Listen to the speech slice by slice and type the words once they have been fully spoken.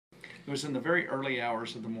was in the very early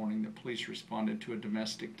hours of the morning that police responded to a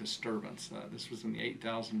domestic disturbance. This was in the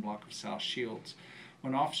 8000 block of South Shields.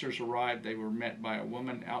 When officers arrived, they were met by a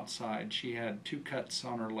woman outside. She had 2 cuts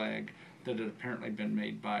on her leg that had apparently been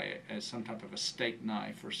made by some type of a steak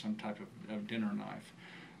knife or some type of dinner knife.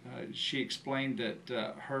 She explained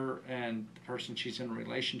that her and the person she's in a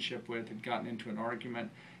relationship with had gotten into an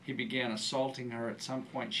argument. He began assaulting her. At some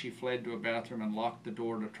point, she fled to a bathroom and locked the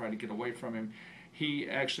door to try to get away from him. He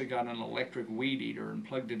actually got an electric weed eater and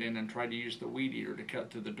plugged it in and tried to use the weed eater to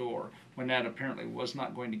cut through the door. When that apparently was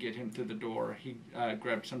not going to get him through the door, he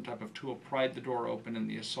grabbed some type of tool, pried the door open, and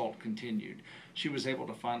the assault continued. She was able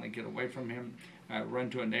to finally get away from him, run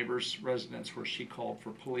to a neighbor's residence where she called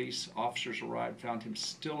for police. Officers arrived, found him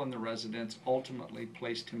still in the residence, ultimately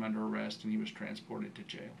placed him under arrest, and he was transported to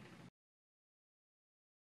jail.